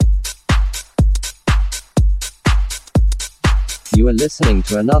You are listening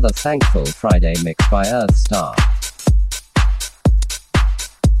to another Thankful Friday mix by Earthstar.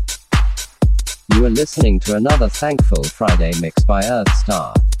 You are listening to another Thankful Friday mix by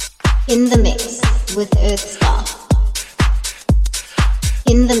Earthstar. In the mix with Earthstar.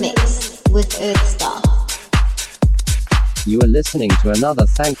 In the mix with Earthstar. You are listening to another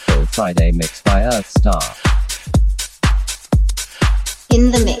Thankful Friday mix by Earthstar. In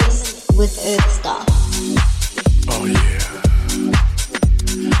the mix with Earthstar. Oh yeah.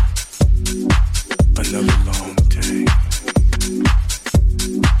 Another long day.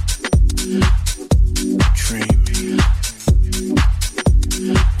 Dreaming.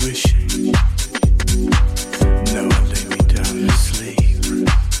 Wishing. Now I lay me down to sleep.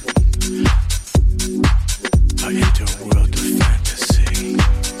 I enter a world of fantasy.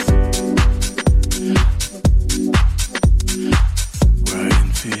 Where I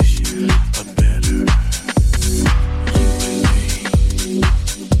envision a better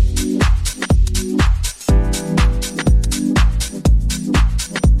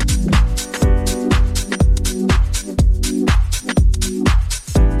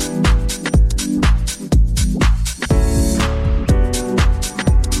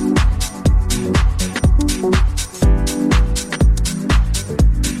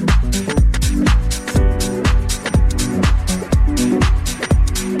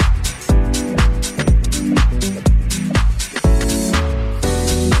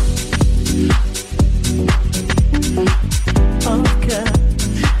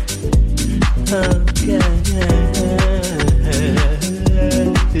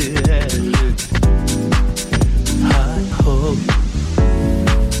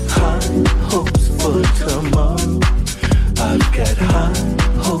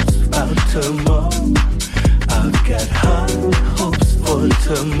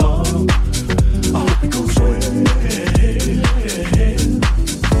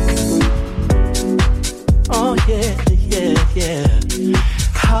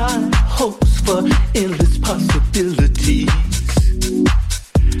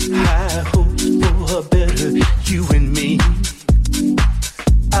you and me.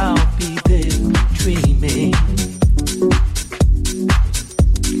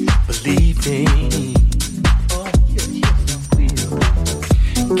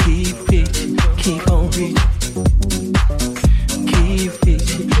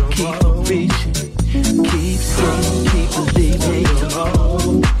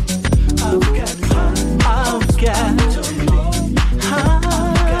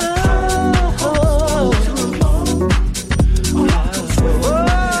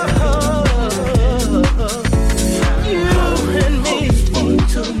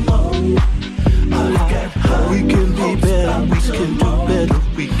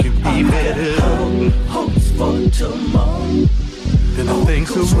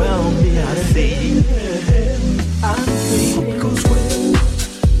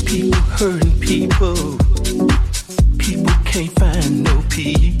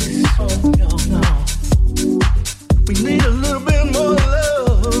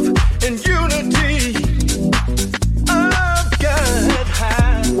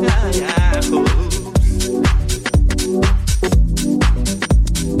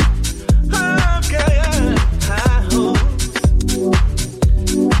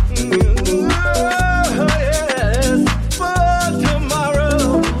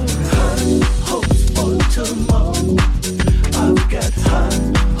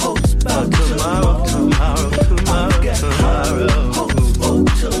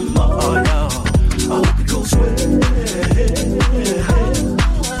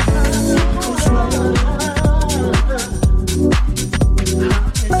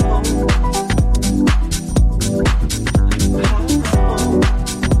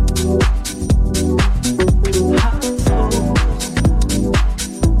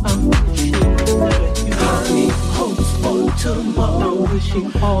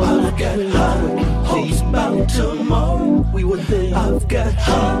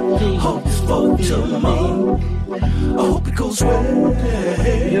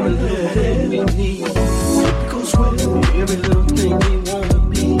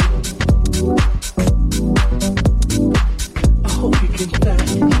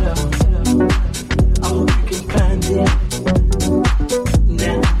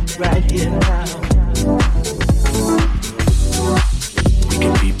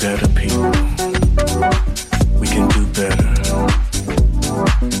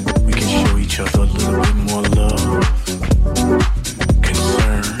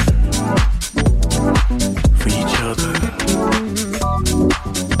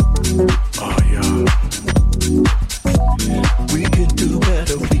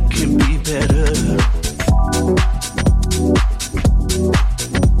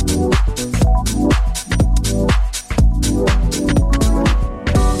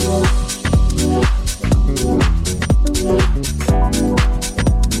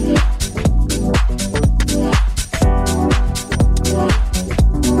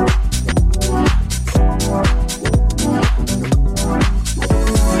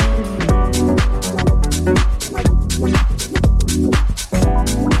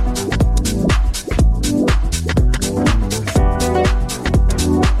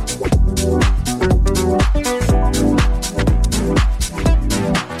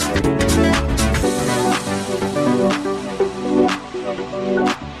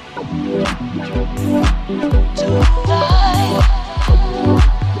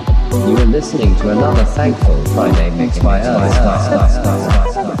 listening to another Thankful Friday mix by Earthstar.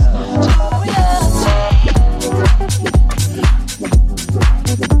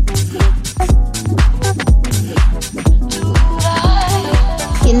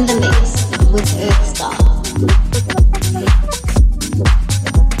 In the mix with Earthstar.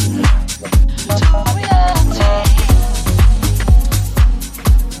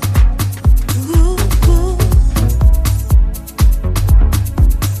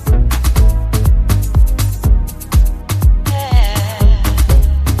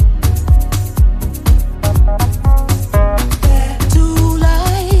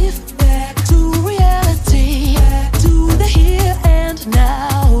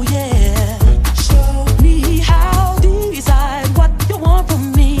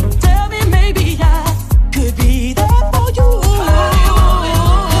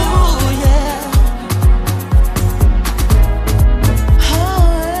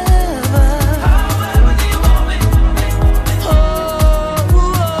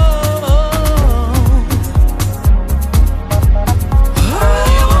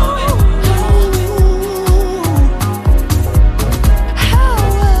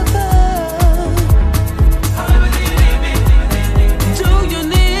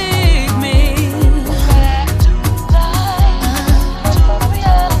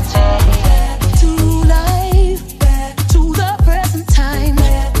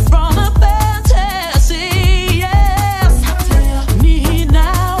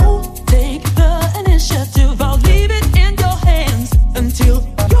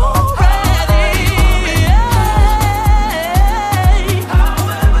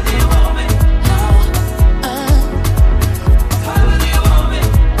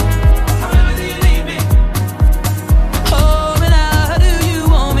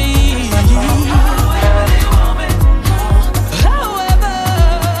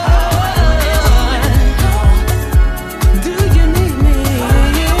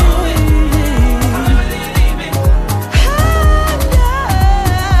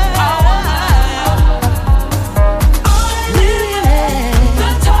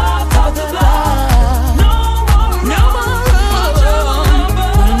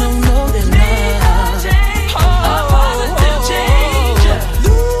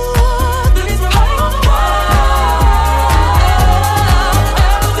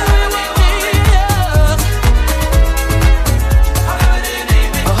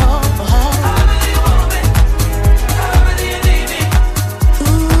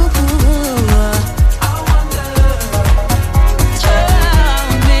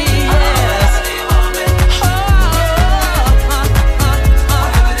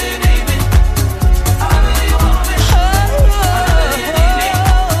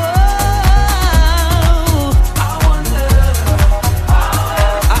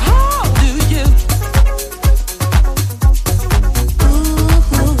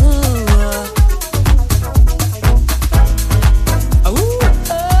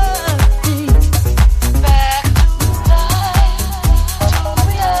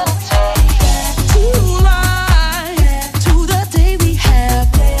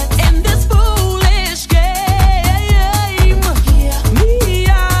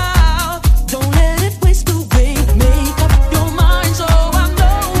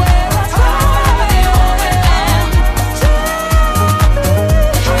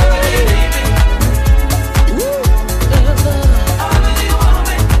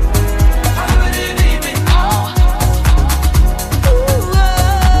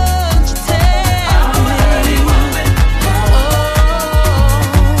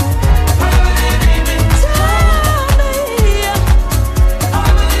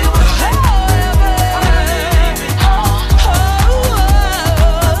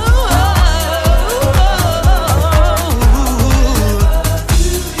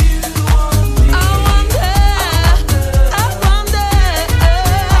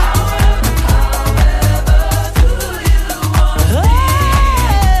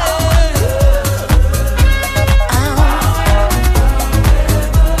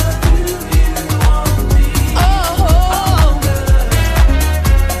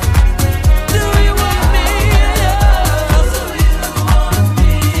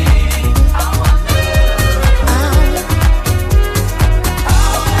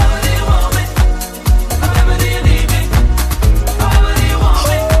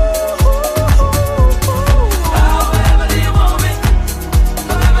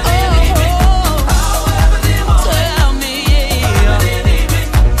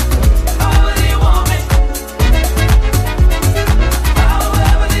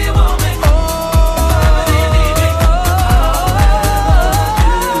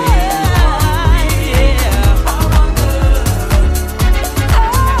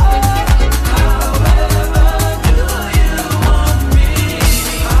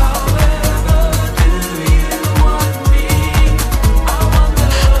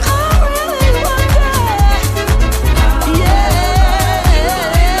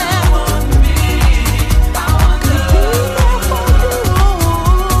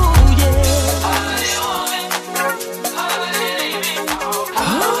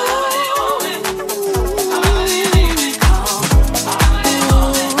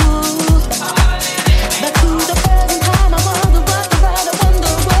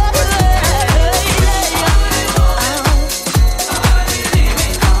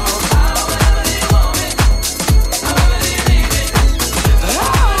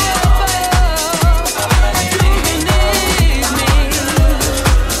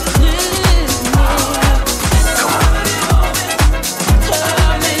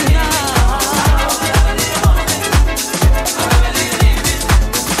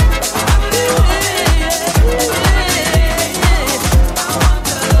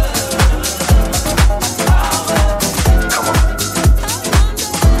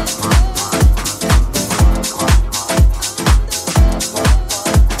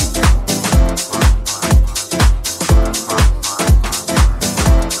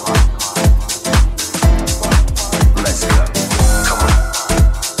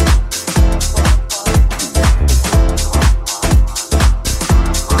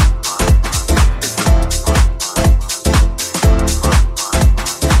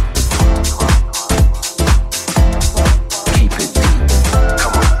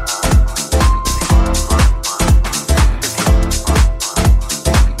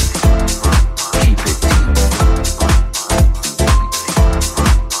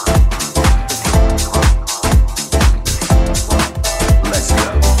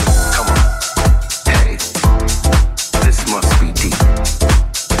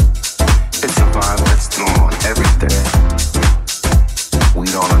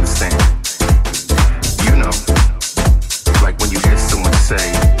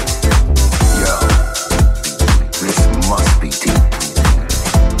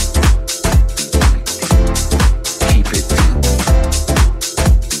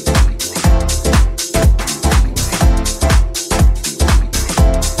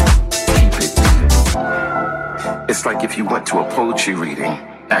 poetry reading,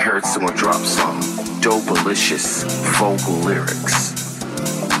 I heard someone drop some dope-alicious vocal lyrics.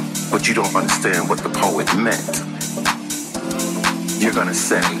 But you don't understand what the poet meant. You're gonna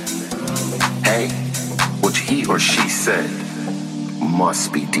say, hey, what he or she said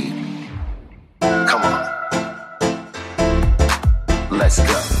must be deep. Come on. Let's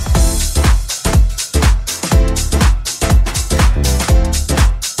go.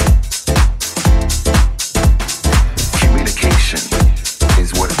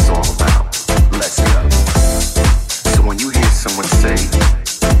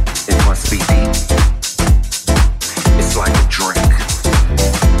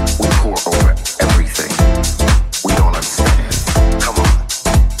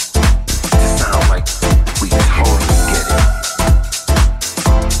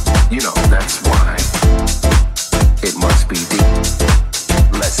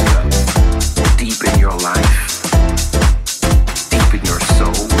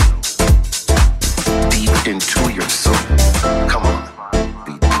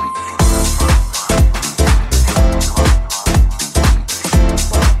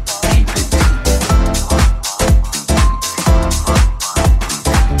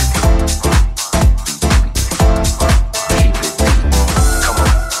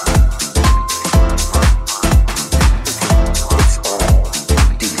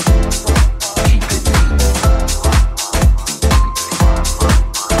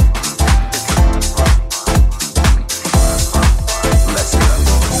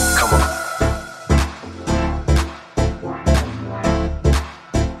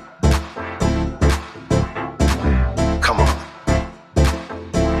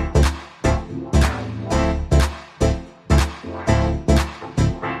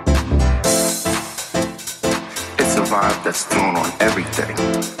 That's thrown on everything.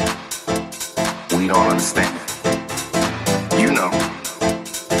 We don't understand. You know,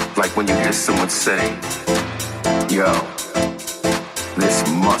 like when you hear someone say, yo, this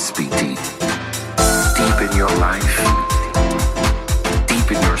must be deep. Deep in your life,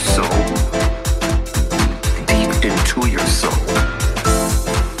 deep in your soul, deep into your soul.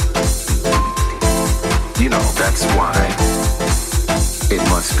 You know, that's why it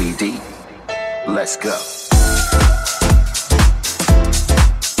must be deep. Let's go.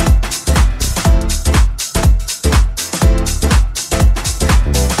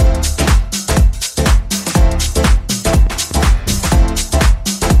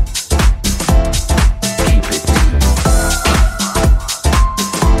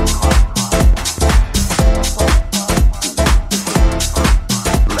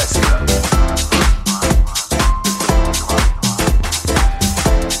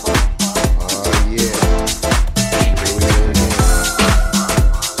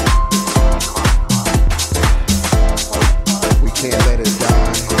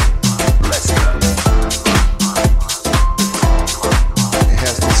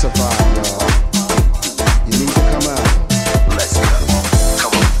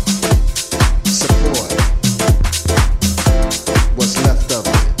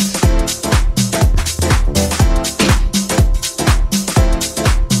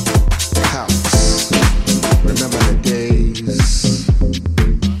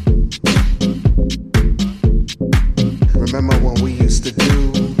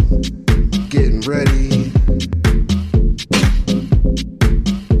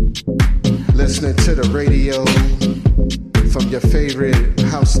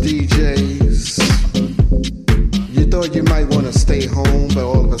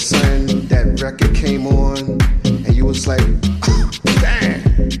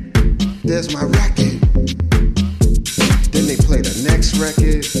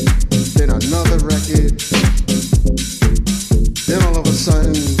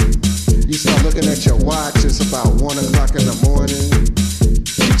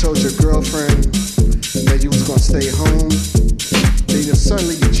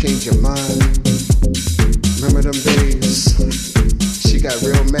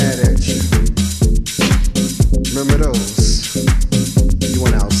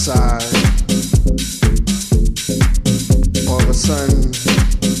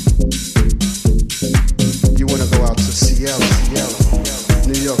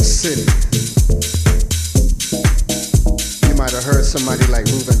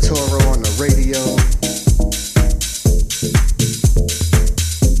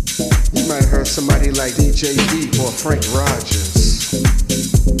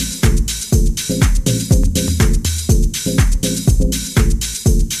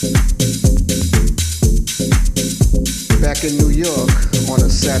 Back in New York on a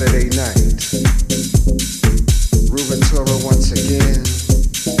Saturday night, Ruben Toro once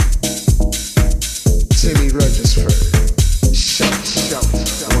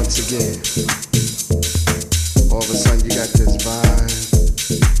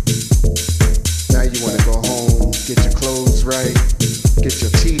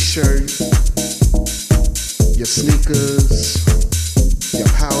t-shirt, your sneakers, your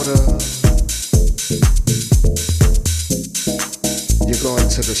powder. You're going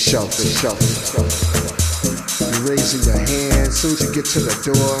to the shelf. You're raising your hand as soon as you get to the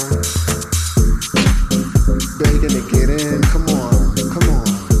door. Begging to get in. Come on.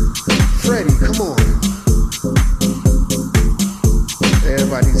 Freddie, come on.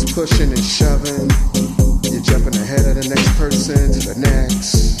 Everybody's pushing and shoving. You're jumping ahead of the next person to the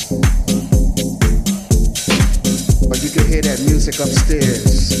next. But you can hear that music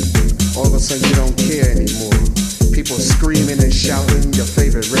upstairs. All of a sudden you don't care anymore. People screaming and shouting. Your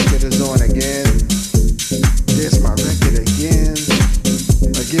favorite record is on again. There's my record again.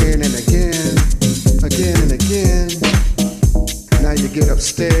 Again and again. Again and again. Now you get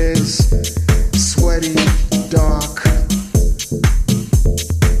upstairs. Sweaty, dark.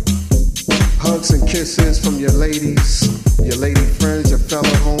 Hugs and kisses from your ladies. Your lady friends, your fellow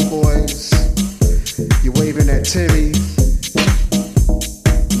homeboys. You're waving at Timmy.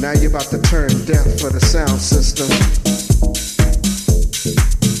 Now you're about to turn deaf for the sound system.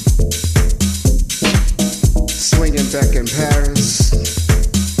 Swinging back in Paris.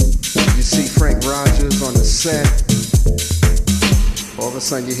 You see Frank Rogers on the set. All of a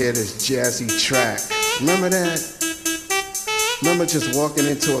sudden you hear this jazzy track. Remember that? Remember just walking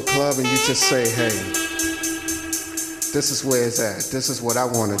into a club and you just say, hey, this is where it's at. This is what I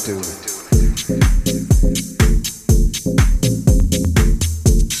want to do.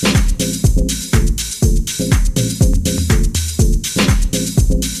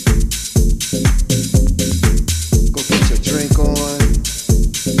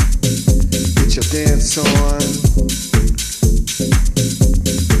 On,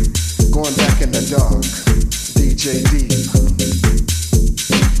 going back in the dark, DJ Deep,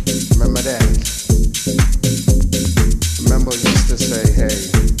 remember that? Remember you used to say, hey,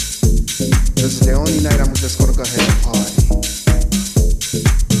 this is the only night I'm just gonna go ahead and party.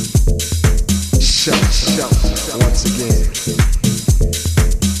 Shout, once again.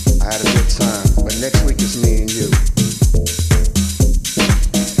 I had a good time, but next week it's me and you.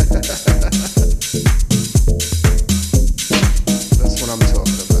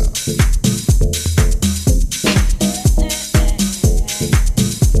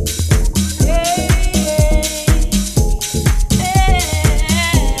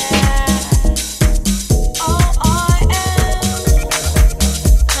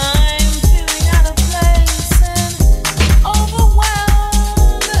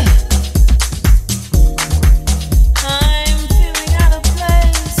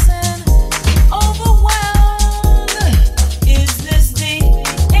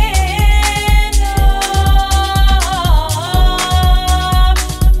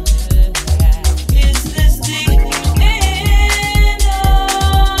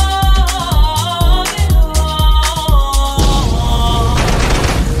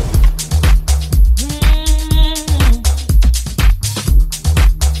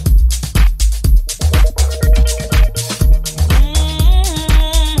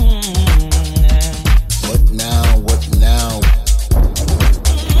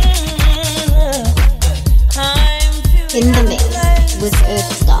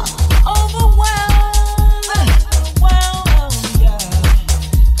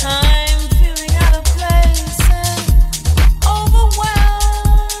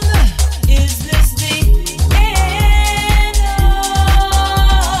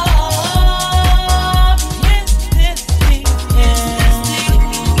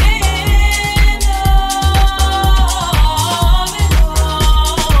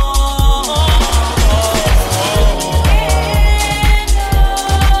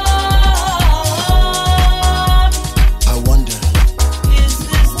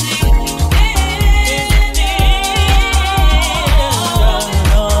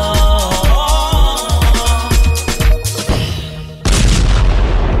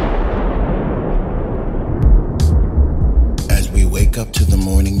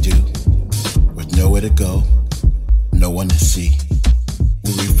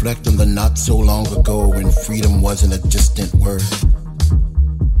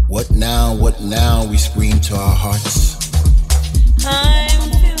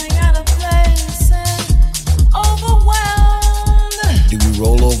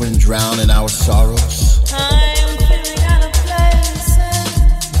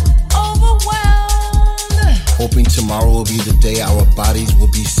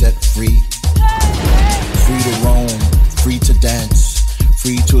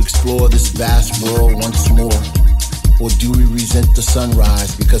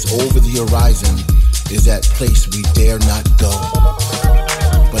 Because over the horizon is that place we dare not go.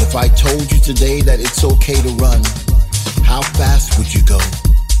 If I told you today that it's okay to run, how fast would you go?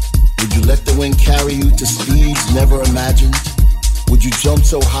 Would you let the wind carry you to speeds never imagined? Would you jump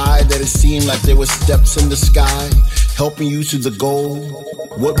so high that it seemed like there were steps in the sky, helping you to the goal?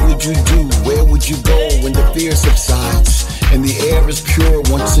 What would you do? Where would you go when the fear subsides and the air is pure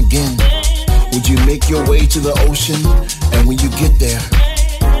once again? Would you make your way to the ocean? And when you get there,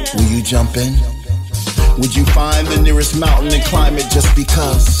 will you jump in? Would you find the nearest mountain and climb it just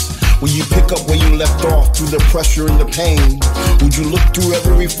because? Will you pick up where you left off through the pressure and the pain? Would you look through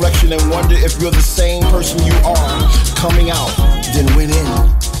every reflection and wonder if you're the same person you are? Coming out, then went in.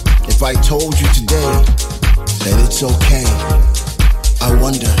 If I told you today that it's okay, I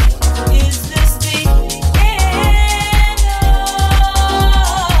wonder. Is this the end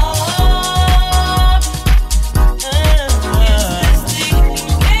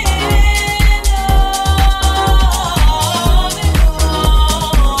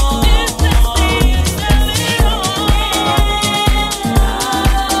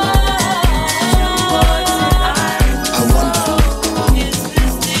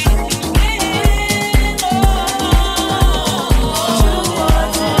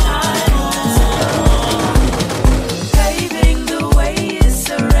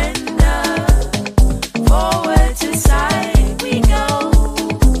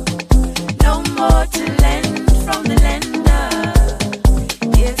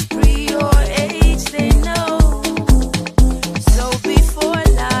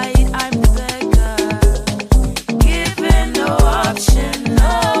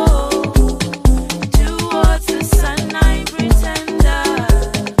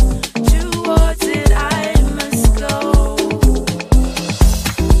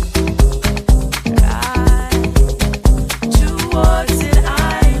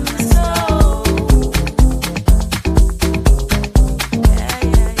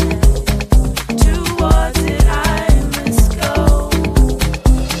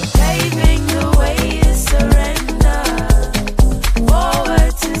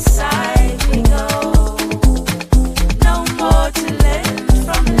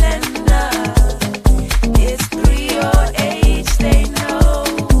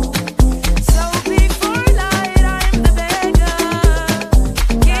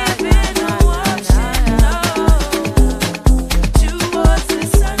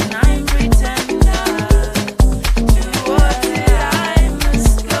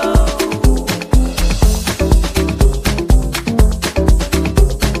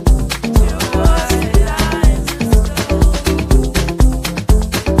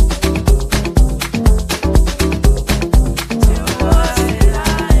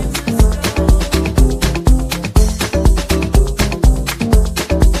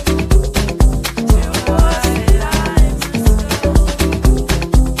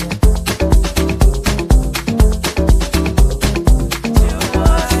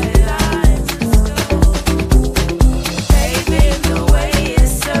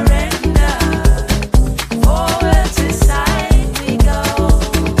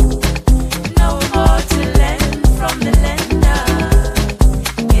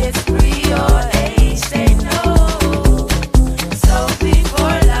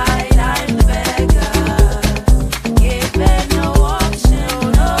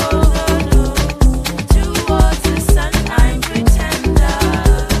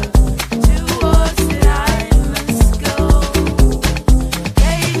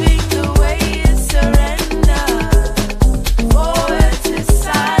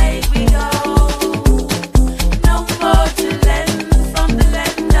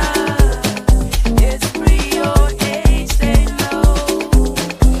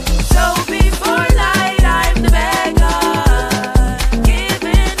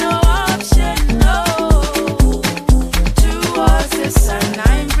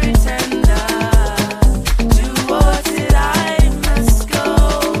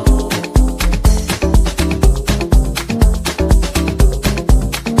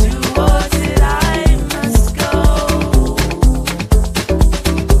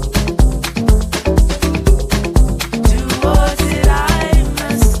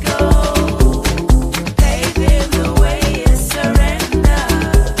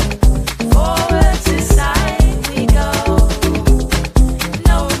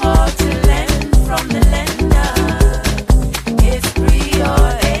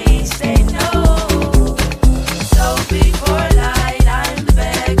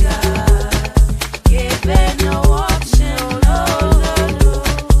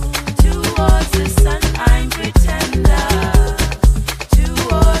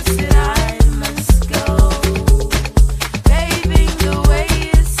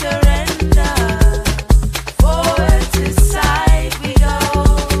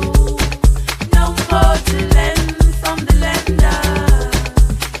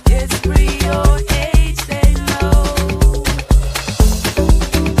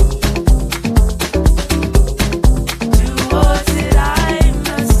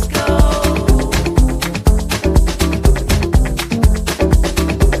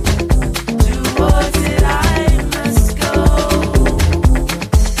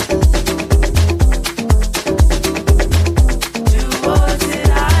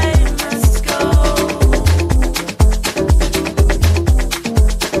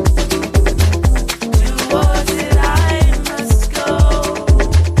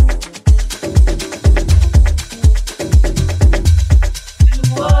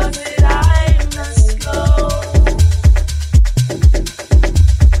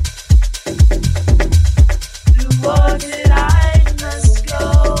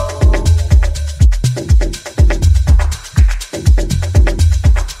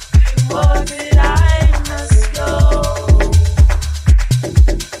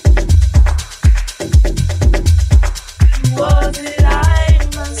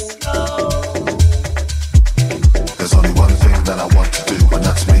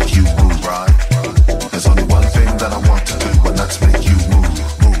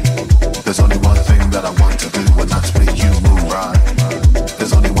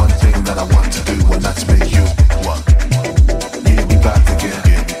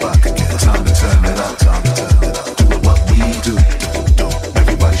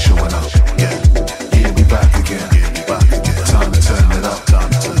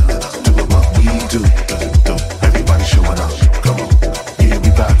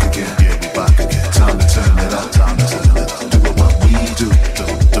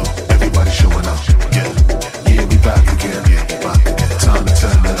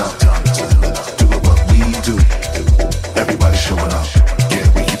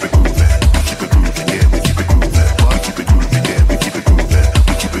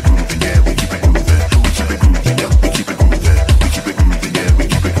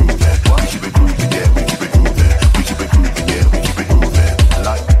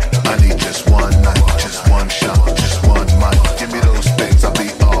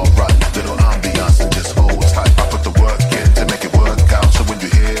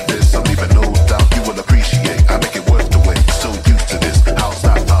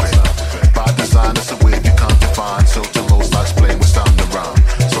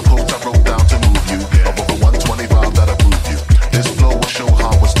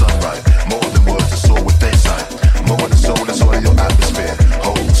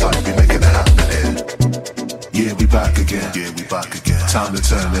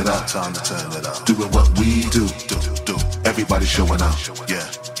up, time to turn it up. Doing what we do. Everybody showing up, yeah.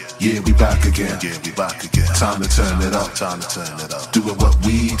 Yeah, we back again. Yeah, we back again. Time to turn it up. Time to turn it up. Doing what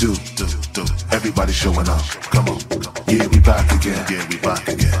we do. Everybody showing up. Come on. Yeah, we back again. Yeah, we back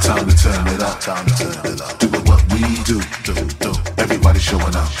again. Time to turn it up. Time to turn it up. Doing what we do. Everybody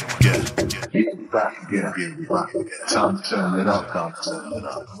showing up. Yeah. Yeah, we back again. Yeah, we back again. Time to turn it up. Time to turn it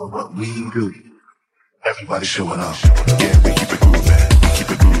up. Doing what we do. Everybody showing up. Yeah, we keep it grooving. We keep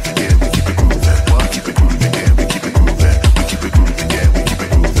it grooving. Yeah, we keep it grooving. We keep it grooving. Yeah, we keep it grooving. We keep it grooving. Yeah, we keep it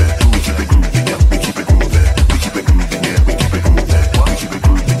grooving. We keep it grooving. Yeah, we keep it grooving. We keep it grooving. Yeah, we keep it grooving. We keep it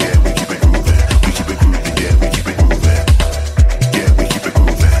grooving. Yeah, we keep it grooving. We keep it grooving. Yeah, we keep it grooving. Yeah, we keep it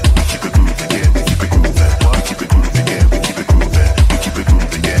grooving. We keep it grooving. Yeah, we keep it grooving. We keep it grooving. Yeah, we keep it grooving. We keep it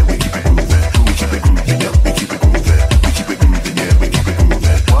grooving. Yeah, we keep it grooving. We keep it grooving. Yeah, we keep it grooving. We keep it grooving. Yeah, we keep it grooving. We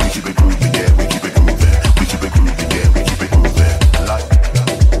keep it grooving. Yeah, we keep it grooving. We keep it grooving. Yeah, we keep it grooving. Like,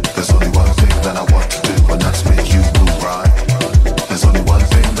 there's only one thing that I want to do, and that's make you move, right? There's only one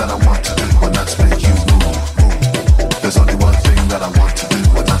thing that I want to do, and that's make you move. There's only one thing that I want to do,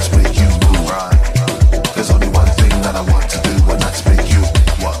 and that's make you move, right? There's only one thing that I want to do, and that's make you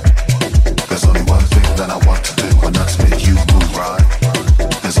what? There's only one thing that I want to do, and that's make you move, right?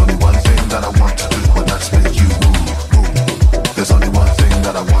 There's only one thing that I want to do, and that's make you move. There's only one thing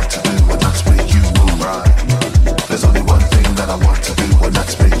that I want to do, and that's make you move, right? There's only one thing that I want to do, and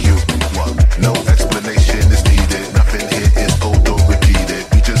that's make you what? No explanation is needed. Nothing here is old or repeated.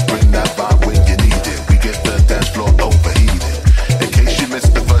 We just bring that vibe when you need it. We get the dance floor overheated. In case you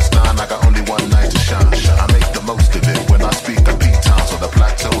missed the first time, I got only one night to shine. I make the most of it. When I speak, I peak times on the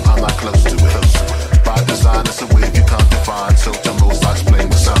plateau. I'm not close to it. By design, it's a wave you can't define. So to most, I explain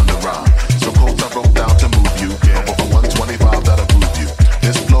the sound around. So quotes I wrote down to move you. Over 125 that'll prove you.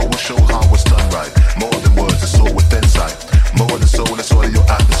 This flow will show how it's done right. More than words, it's all within sight. More than soul, it's all in your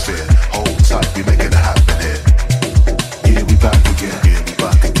atmosphere. Hold tight, we making it happen here. Yeah, we back again. Yeah, we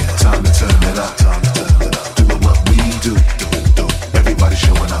back again. Time to turn it up. Time to turn it up. Doing what we do. Everybody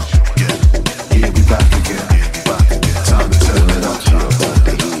showing up. Yeah, yeah, we back again. Yeah, we back again. Time to turn it up. Time to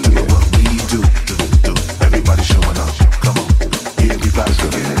turn it up. Doing what we do. Everybody showing up. Come on. Yeah, we back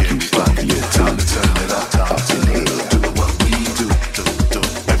again. Yeah, we back again. Time to turn it up. Time to turn it up. Doing what we do.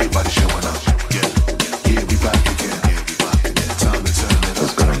 Everybody showing up. Yeah, yeah, we back again. Yeah, we back again. Time to turn it up.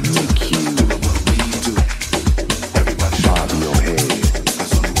 It's gonna make you doing what we do. Everybody bob your head.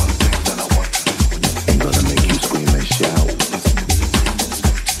 There's only one thing that I want to do. Ain't gonna make you scream and shout.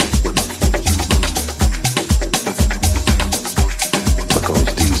 Because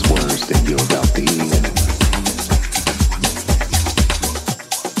these words that you're about to hear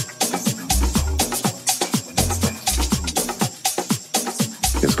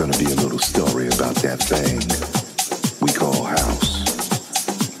it's gonna be a little story about that thing we call house.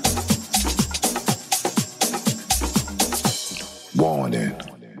 Warning.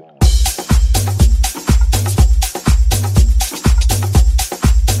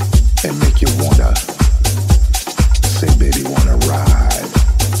 And make you wanna say, baby, wanna ride.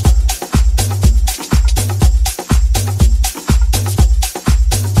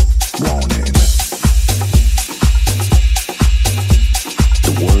 Warning.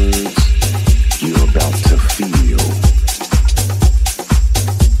 The words you're about to feel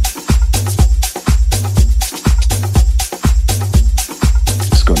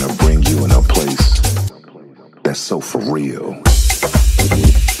it's gonna bring you in a place that's so for real.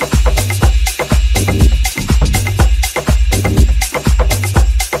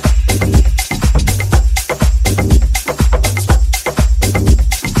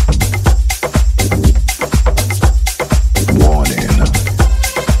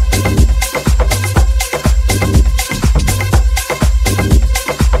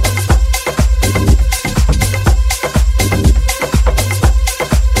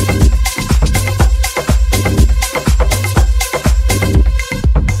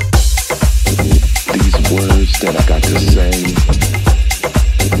 That I got to say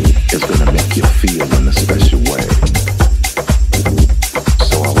is gonna make you feel in a special way.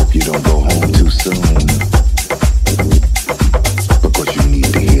 So I hope you don't go home too soon, because you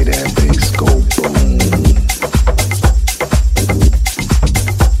need to hear that bass go boom.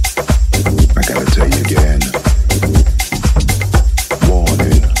 I gotta tell you again.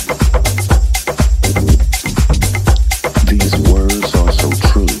 Warning. These words are so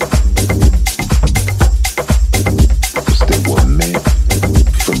true.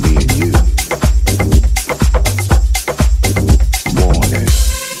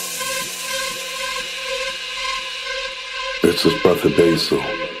 This is Brother Basil.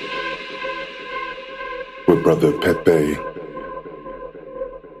 with Brother Pepe.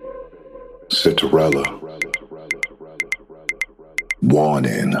 Citarella.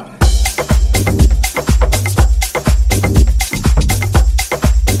 Warning.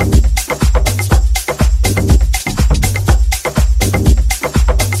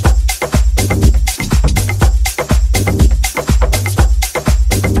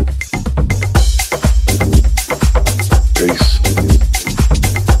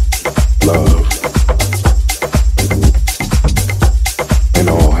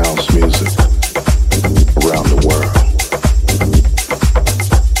 Music around the world.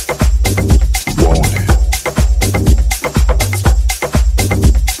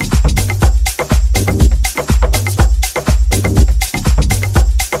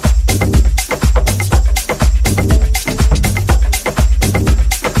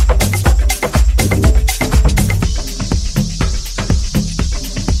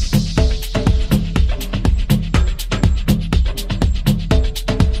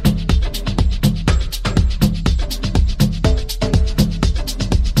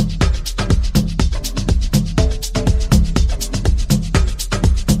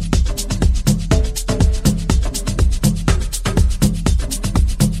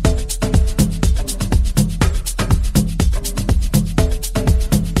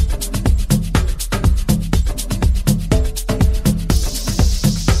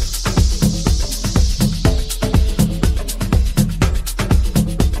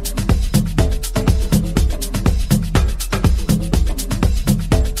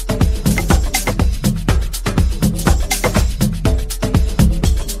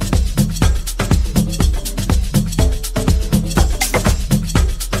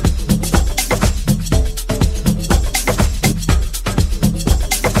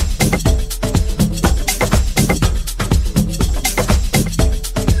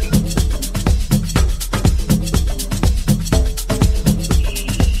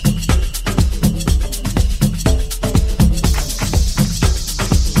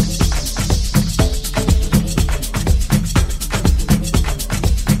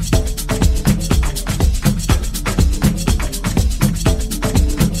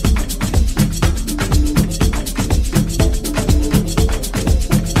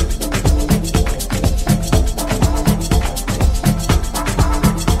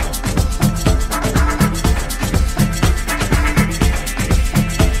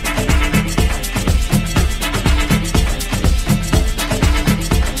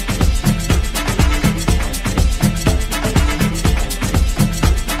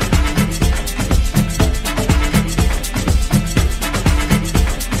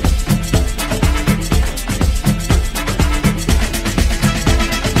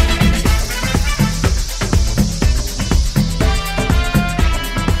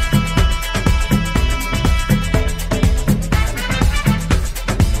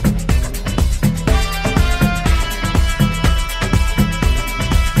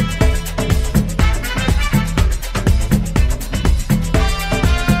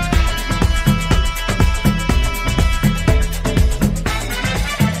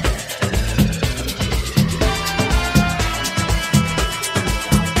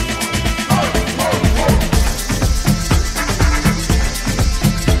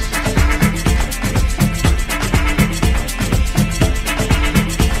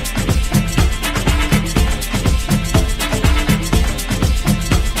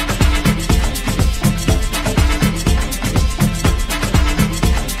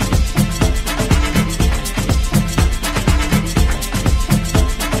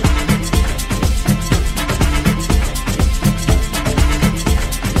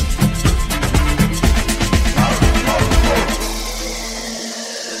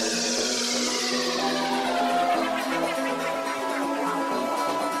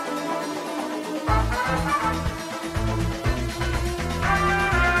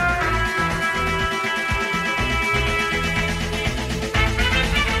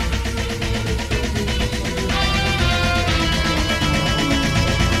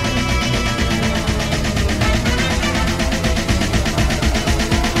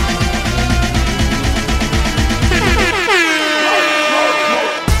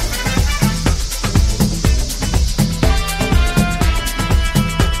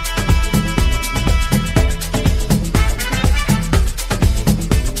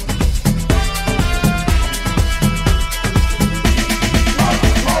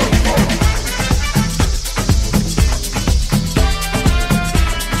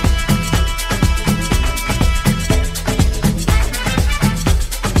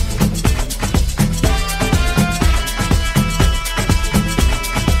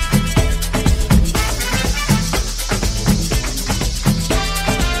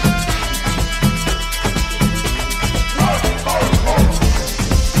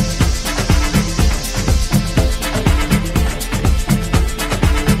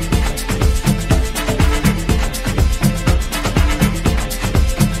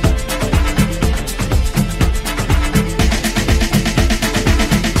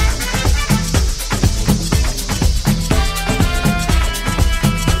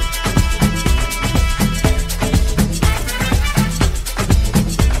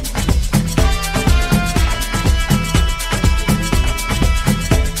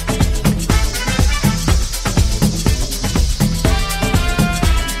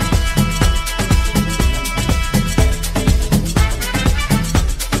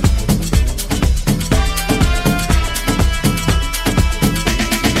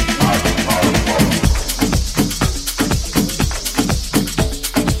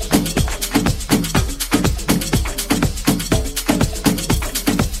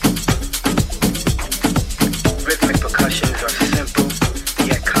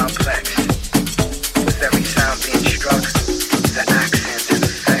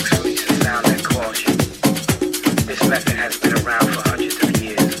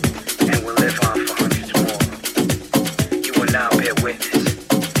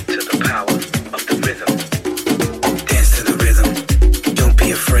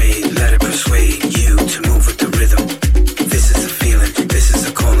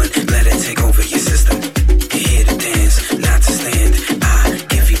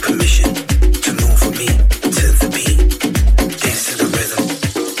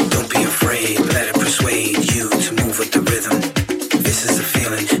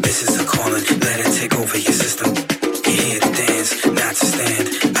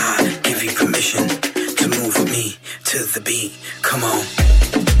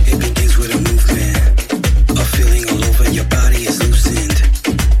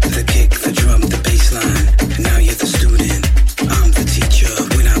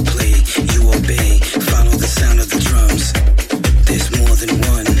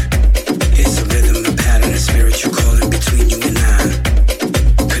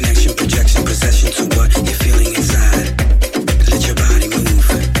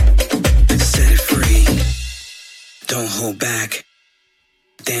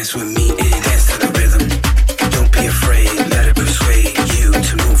 Dance with me and dance to the rhythm. Don't be afraid, let it persuade you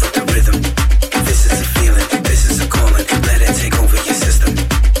to move with the rhythm. This is a feeling, this is a calling, let it take over your system.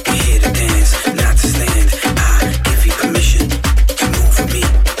 You're here to dance, not to stand. I give you permission to move with me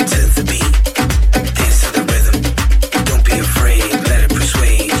to the beat. Dance to the rhythm. Don't be afraid, let it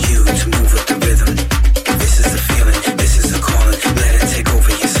persuade you to move with the rhythm. This is a feeling, this is a calling, let it take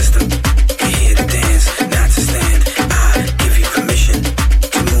over your system. You're here to dance, not to stand. I give you permission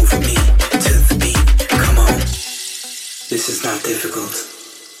to move with me to the beat. Come on. This is not difficult.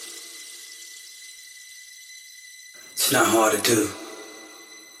 It's not hard to do.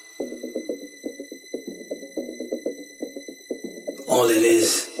 All it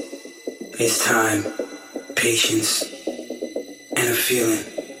is time, patience, and a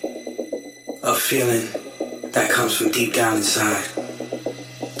feeling that comes from deep down inside.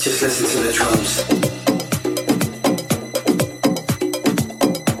 Just listen to the drums.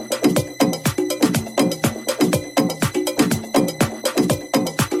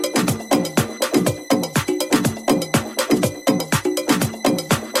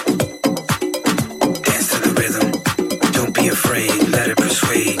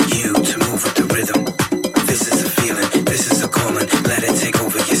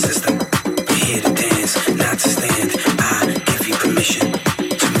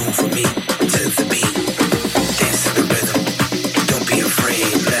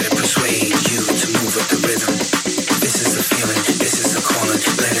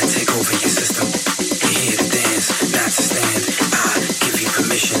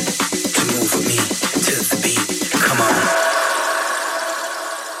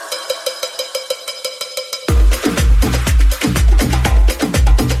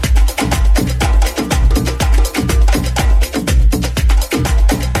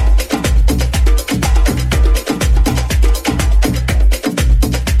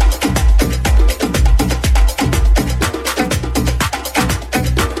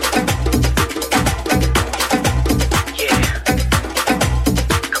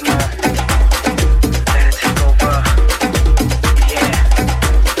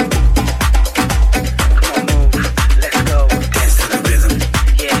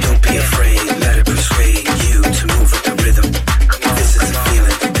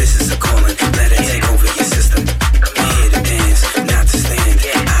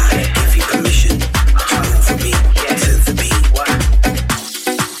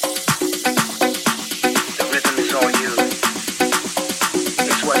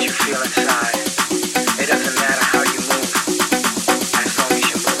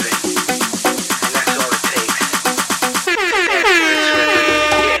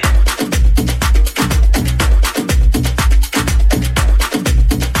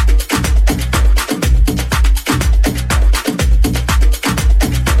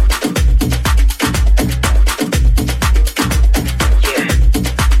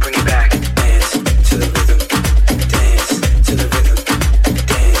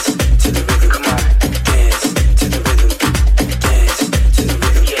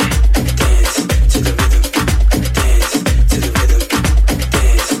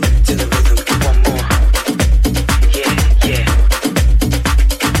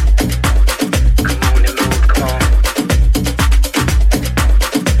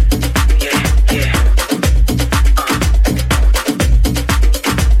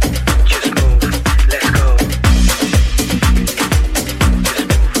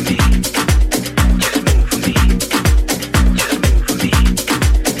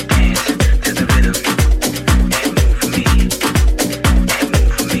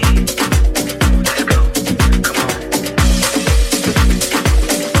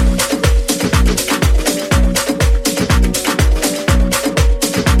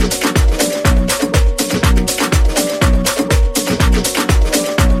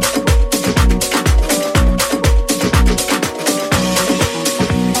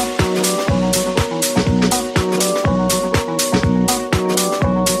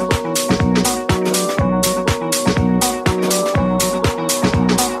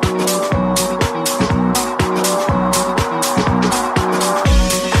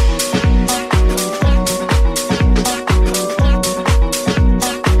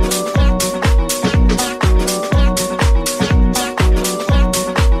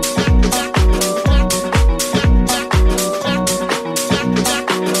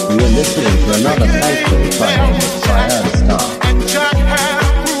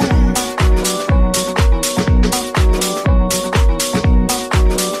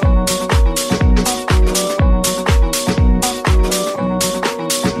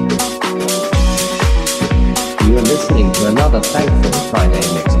 Another another Thankful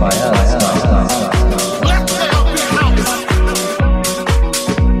Friday mix by Earthstar.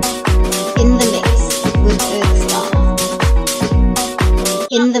 In the mix with Earthstar.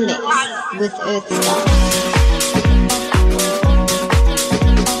 In the mix with Earthstar.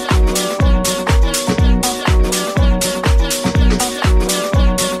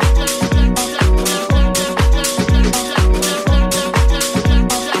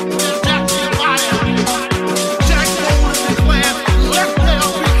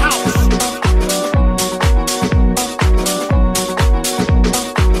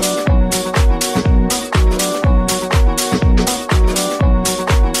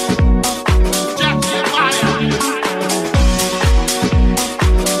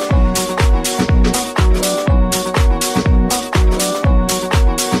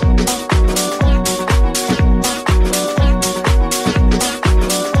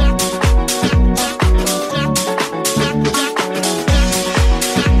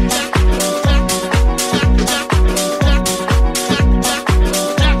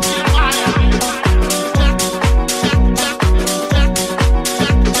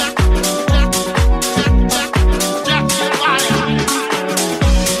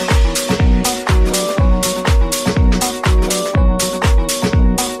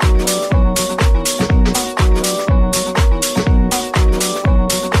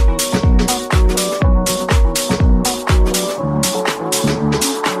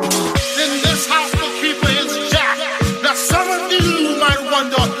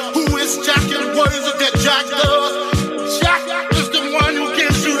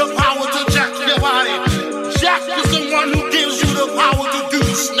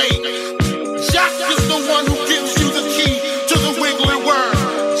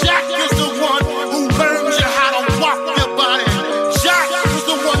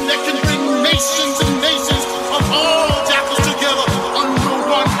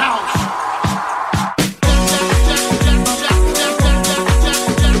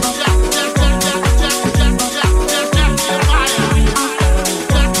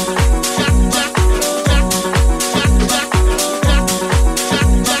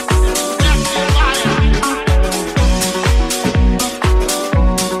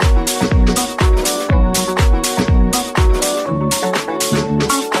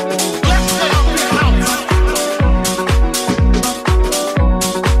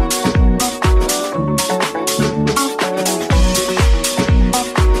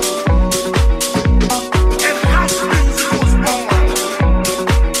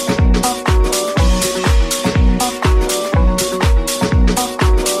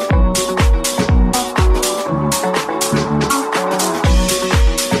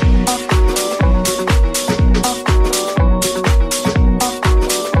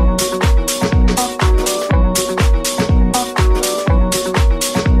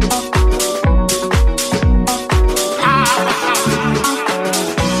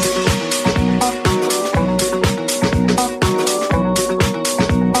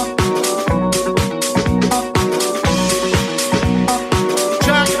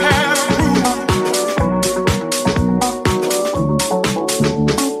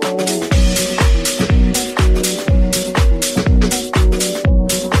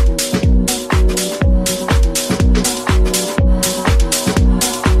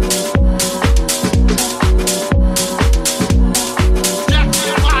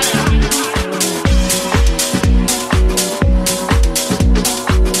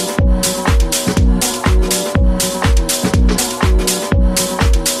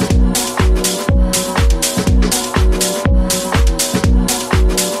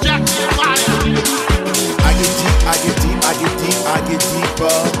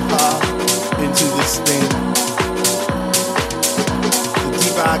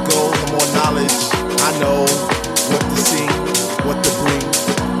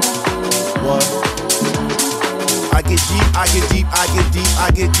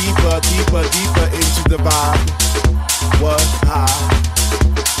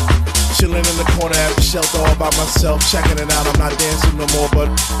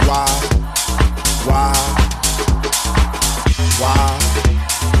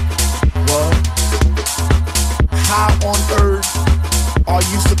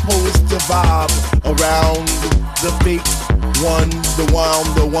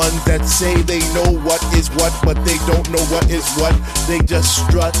 Say they know what is what, but they don't know what is what. They just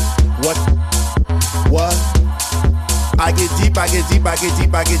strut. What? I get deep, I get deep, I get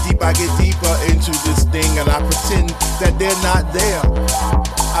deep, I get deep, I get deeper into this thing, and I pretend that they're not there.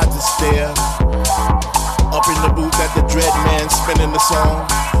 I just stare. Up in the booth at the Dread Man, spinning the song,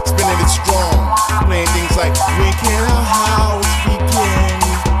 spinning it strong, playing things like "When can our house begin?"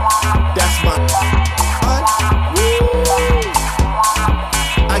 That's my what? Woo!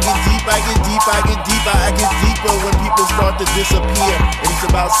 I get deep, I get deep, I get deeper, I get deeper when people start to disappear, and it's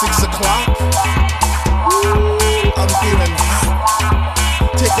about 6 o'clock. Woo! I'm feeling hot.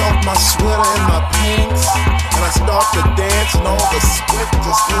 Take off my sweater and my pants, and I start to dance, and all the sweat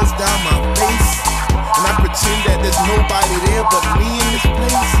just goes down my face. And I pretend that there's nobody there but me in this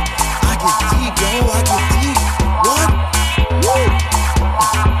place. I get deep, yo, I get deep. What? Woo!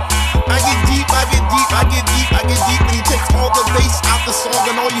 I get deep, I get deep, I get deep, I get deep. And he takes all the bass out the song,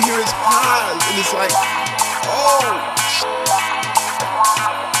 and all you hear is highs. And it's like, oh.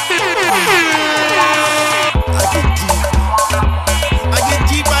 I get deep. I get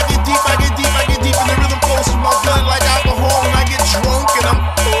deep, I get deep, I get deep, I get deep. And the rhythm flows through my blood like alcohol. And I get drunk, and I'm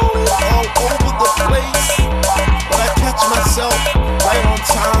all over the place, but I catch myself right on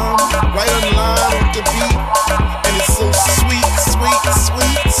time, right on line with the beat, and it's so sweet, sweet,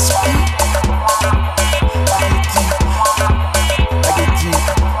 sweet, sweet. I get deep, I get deep,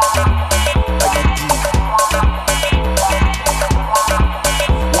 I get deep.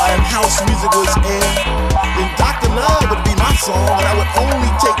 Why if house music was air, then Dr. Love would be my song, and I would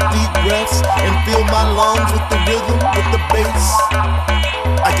only take deep breaths and fill my lungs with the rhythm, with the bass.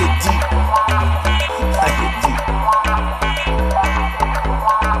 I get deep. I get deep.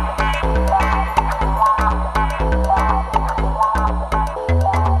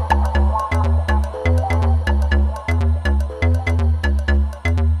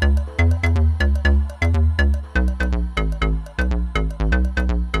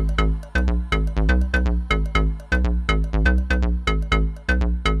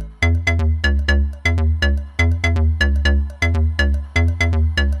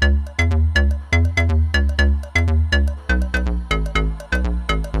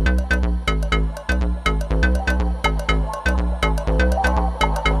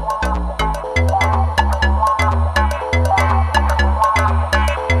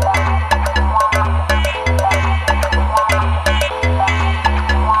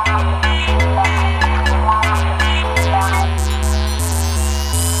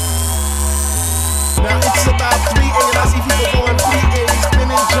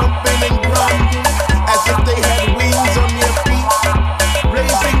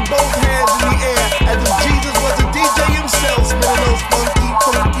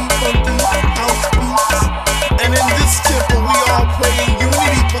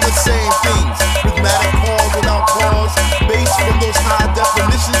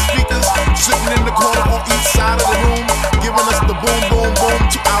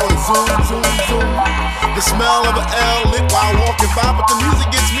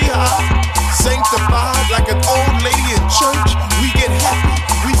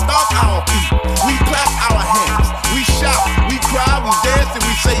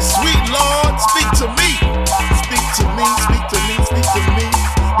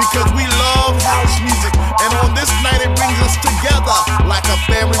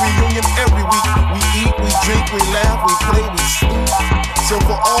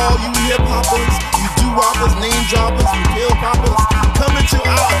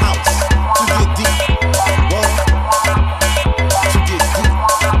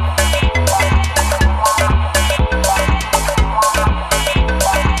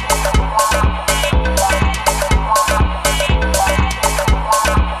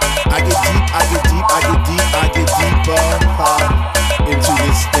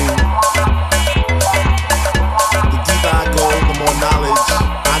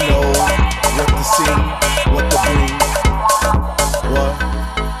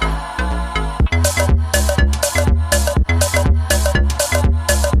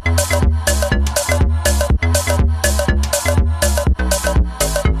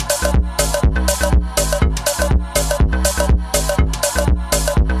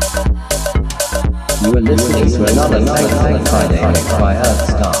 You are listening to another Thank Friday mix by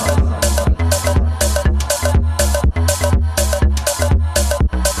Earthstar.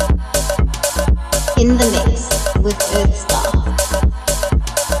 In the mix with Earthstar.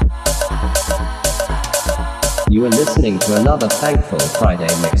 You are listening to another Thankful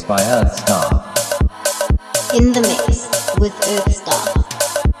Friday mix by Earthstar. In the mix with Earthstar.